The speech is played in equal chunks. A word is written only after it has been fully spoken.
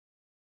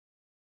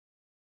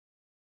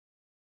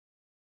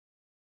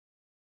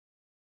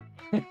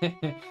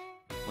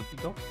Monkey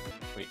go?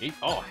 Wait, 8?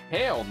 Oh,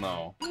 hell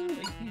no.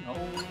 18 holes.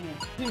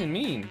 What does it even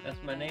mean?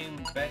 That's my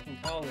name back in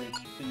college.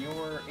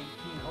 Senor 18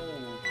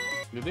 holes.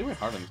 Dude, they went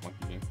hard on this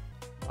monkey game.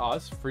 Oh,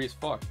 this is free as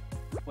fuck.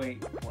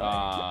 Wait, what?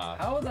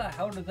 How the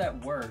hell does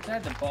that work? Is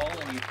that the ball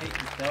and you take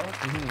yourself?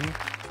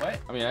 What?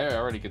 I mean, I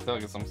already could tell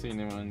because I'm seeing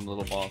them in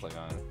little balls like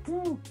on.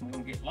 Woo, I'm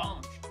gonna get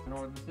launched. I don't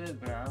know what this is,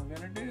 but I'm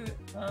gonna do it.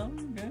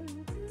 I'm gonna do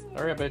it.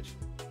 Hurry up, bitch.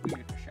 Give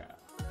it a shot.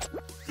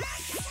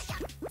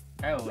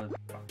 That was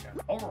fucking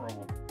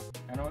horrible.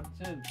 I know what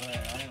this is, but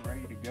I am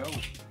ready to go.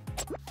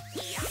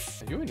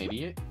 Are you an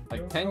idiot?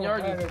 Like 10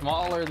 yards is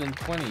smaller than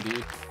 20,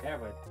 dude. Yeah,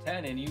 but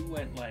 10 and you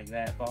went like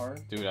that far.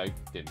 Dude, I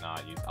did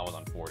not use. I was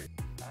on 40.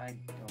 I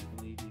don't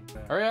believe you.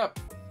 But... Hurry up!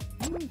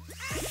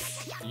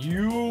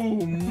 You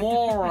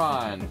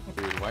moron!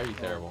 Dude, why are you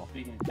terrible?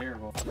 Speaking of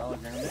terrible, y'all are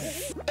gonna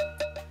miss.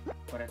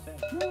 What'd I say?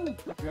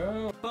 Let's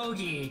go!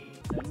 Bogey!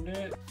 Send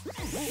it!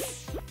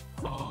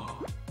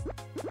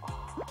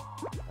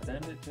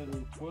 Send it to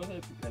the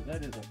toilet because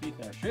that is a piece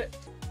of shit!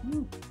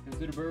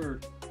 Is it a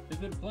bird? Is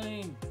it a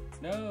plane?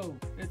 No,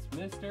 it's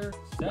Mr.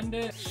 Send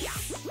it!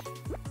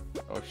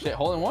 Oh shit,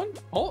 hole in one?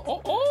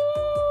 Oh,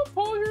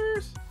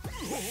 Poggers!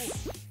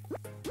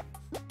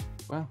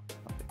 Well,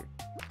 I'll take it.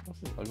 What's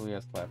this ugly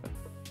ass clapping?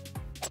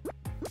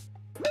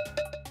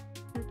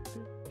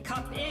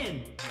 Cup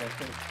in!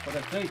 What I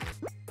say?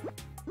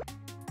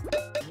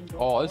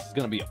 Oh, this is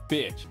gonna be a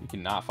bitch. You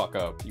cannot fuck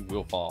up. You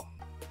will fall.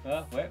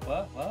 Wait,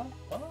 what?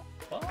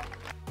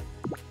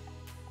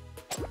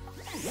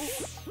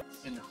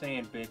 In the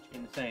sand, bitch.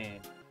 In the sand.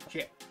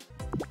 Shit.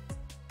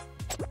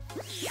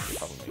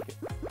 Probably make it.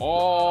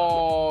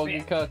 Oh,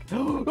 get cooked.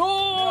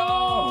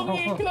 Oh, No.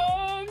 get cooked.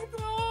 Oh,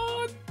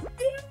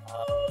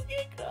 no,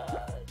 get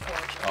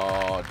cooked.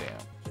 Oh,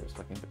 damn. Just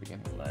like in the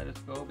beginning. Let us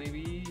go,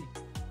 baby.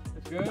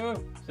 Let's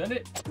go. Send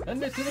it.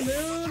 Send it to the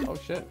moon. Oh,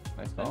 shit.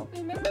 Nice call.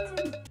 Send it to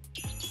the moon.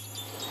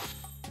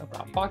 What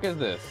the fuck is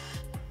this?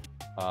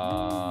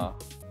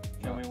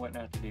 Show me what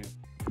not to do.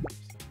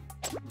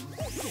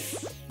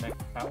 Max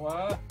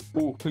power.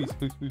 Oh, please.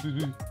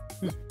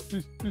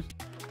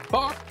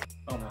 Fuck!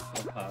 Almost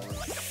full power.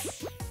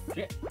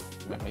 Shit.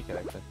 You might make it,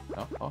 actually.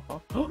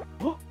 Oh.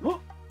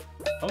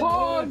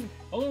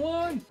 Only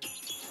one.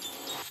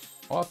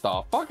 What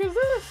the fuck is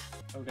this?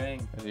 Oh,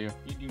 dang. That's you.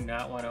 You do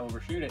not want to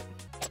overshoot it.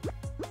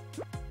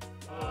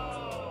 I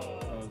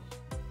was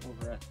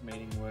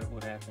overestimating what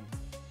would happen.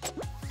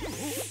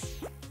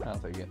 I'll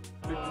take it.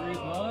 Victory's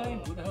mine.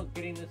 Who the hell's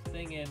getting this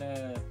thing in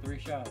 3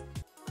 shots?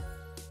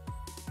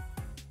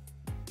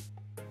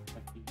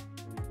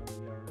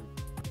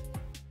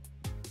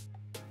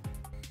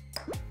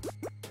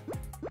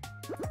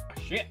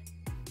 Shit!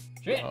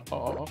 Shit!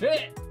 Oh.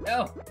 Shit!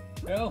 No!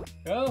 No!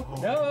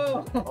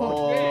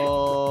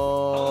 Oh.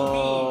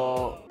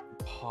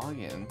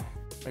 Poggin.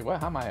 Wait, what?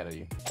 How am I ahead of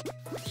you?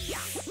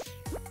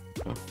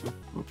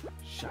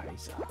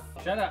 Scheiße.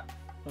 Shut up!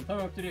 Don't tell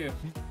me what to do.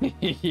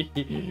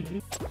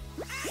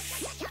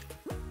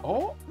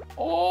 Oh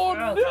Oh,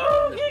 no!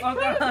 God!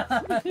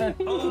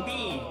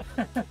 No!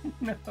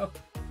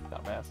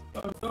 Dumbass.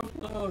 Oh, so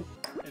close!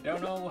 I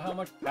don't know how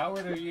much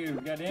power to use.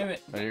 God damn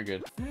it! No, you're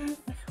good.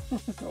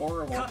 It's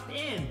horrible. Cut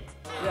in!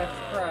 Yes,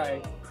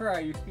 cry,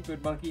 you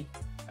stupid monkey.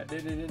 I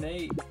did it in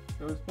 8.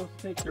 It was supposed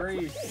to take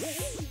 3.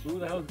 Who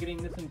the hell's getting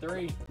this in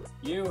 3?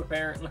 You,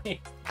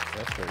 apparently.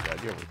 That's very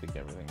bad. You overthink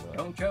everything, bro.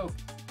 Don't choke.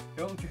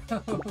 Don't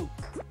choke.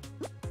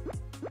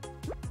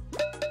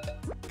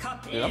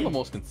 Dude, I'm the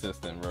most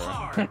consistent, bro.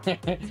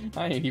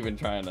 I ain't even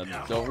trying to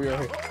go real.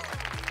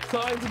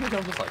 Times I'm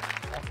just like,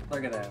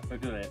 Look at that.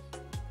 Look at that.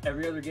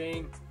 Every other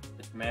game,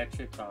 it's mad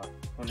shit talk.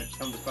 When it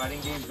comes to fighting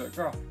games, like,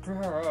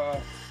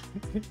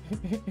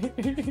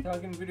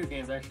 talking video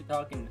games, actually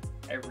talking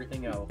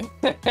everything else.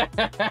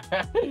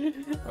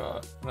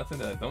 Nothing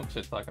that I don't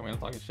shit talk. I mean, I'm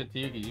talking shit to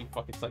you because you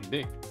fucking suck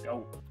dick.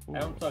 Yo, I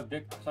don't suck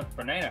dick. I suck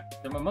banana.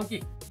 They're my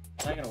monkey.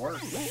 It's not gonna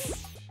work.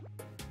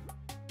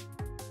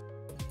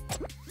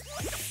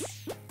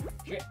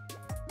 Shit. I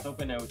was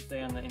hoping I would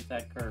stay on the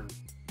inside curve.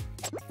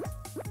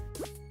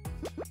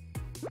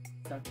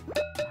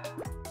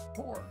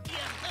 Poor.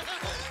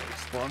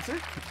 Sponsor?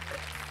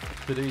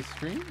 Today's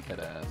stream? Head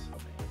ass.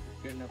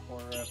 Good enough for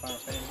Final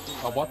Fantasy.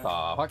 Oh, what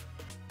the fuck?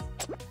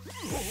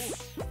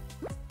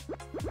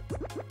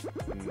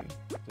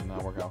 Did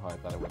not work out how I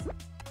thought it would.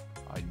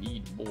 I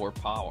need more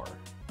power.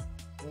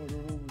 Oh,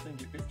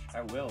 thank you, bitch.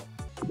 I will.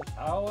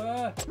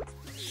 Power.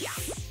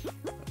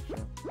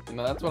 You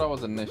know, that's what I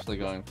was initially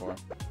going for.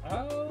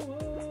 Power.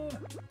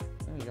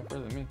 Yeah, you got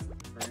further than me.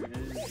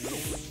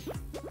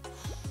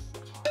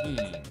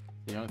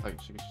 You only talking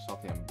shit because you're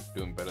salty. I'm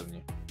doing better than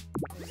you.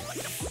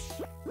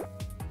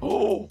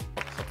 Oh!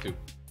 Suck two.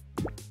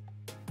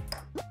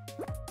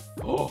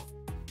 Oh!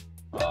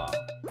 That's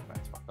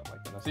fucked up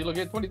like that. See, look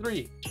at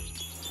 23.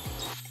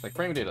 It's like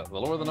frame data. The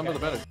lower the number, the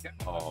better.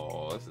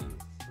 Oh, this is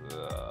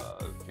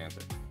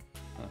cancer.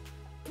 Huh.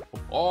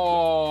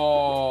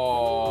 Oh!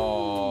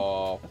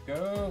 Let's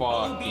go.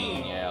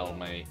 Fucking hell,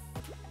 mate.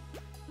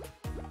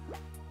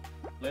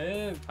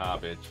 Live. Ah,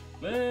 bitch.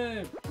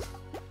 Live.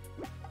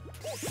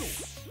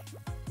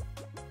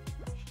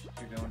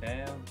 You're going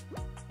down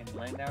and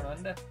land down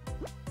under.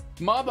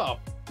 Mother!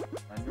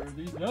 Under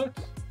these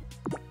nuts.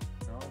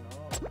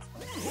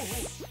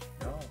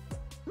 No.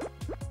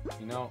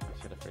 You know,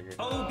 I should have figured.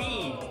 OB.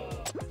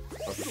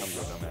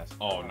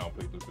 Oh no,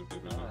 please.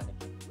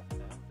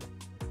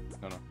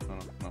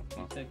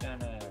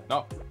 No.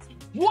 No.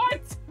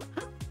 What?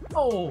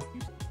 Oh,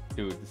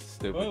 dude, this is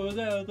stupid. What was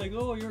that? I was like,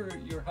 oh,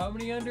 you're how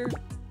many under?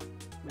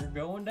 You're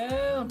going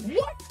down.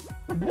 What?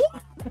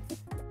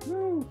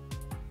 No.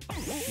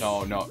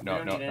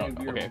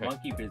 Okay.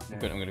 Monkey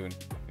business. I'm gonna win.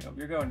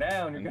 You're going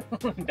down. You're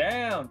going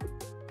down.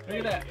 Look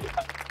at that.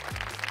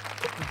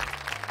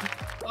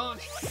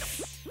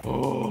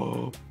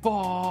 Oh,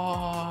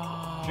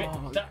 fuck.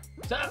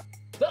 Stop.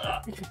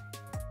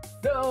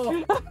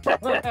 No.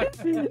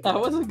 That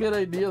was a good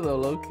idea though,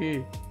 low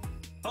key.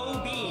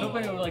 OB.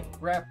 Hoping it would like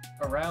wrap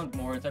around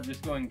more instead of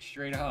just going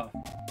straight off.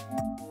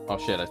 Oh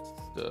shit!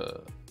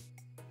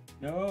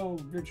 No,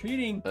 you're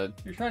cheating.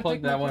 You're trying to plug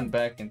take that one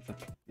back into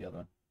the other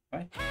one.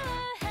 What?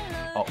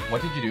 Oh,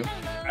 what did you do?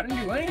 I didn't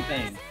do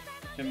anything.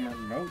 The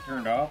remote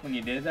turned off when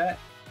you did that.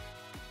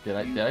 Did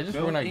I just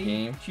ruin our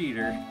game?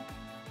 Cheater.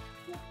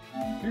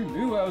 You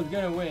knew I was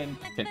gonna win.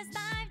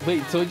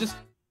 Wait, so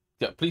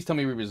please tell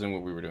me we resume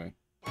what we were doing.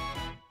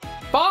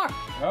 Fuck!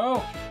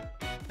 No.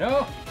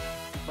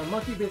 My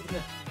monkey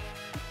business.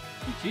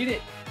 You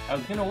cheated. I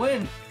was gonna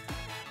win.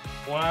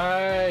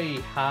 Why?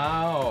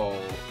 How?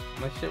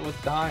 My shit was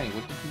dying.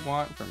 What did you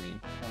want from me?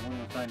 Someone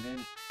was signed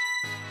in.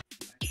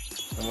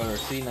 Whatever.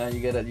 See, now you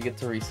get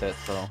to reset.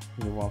 So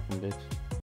you're welcome, bitch.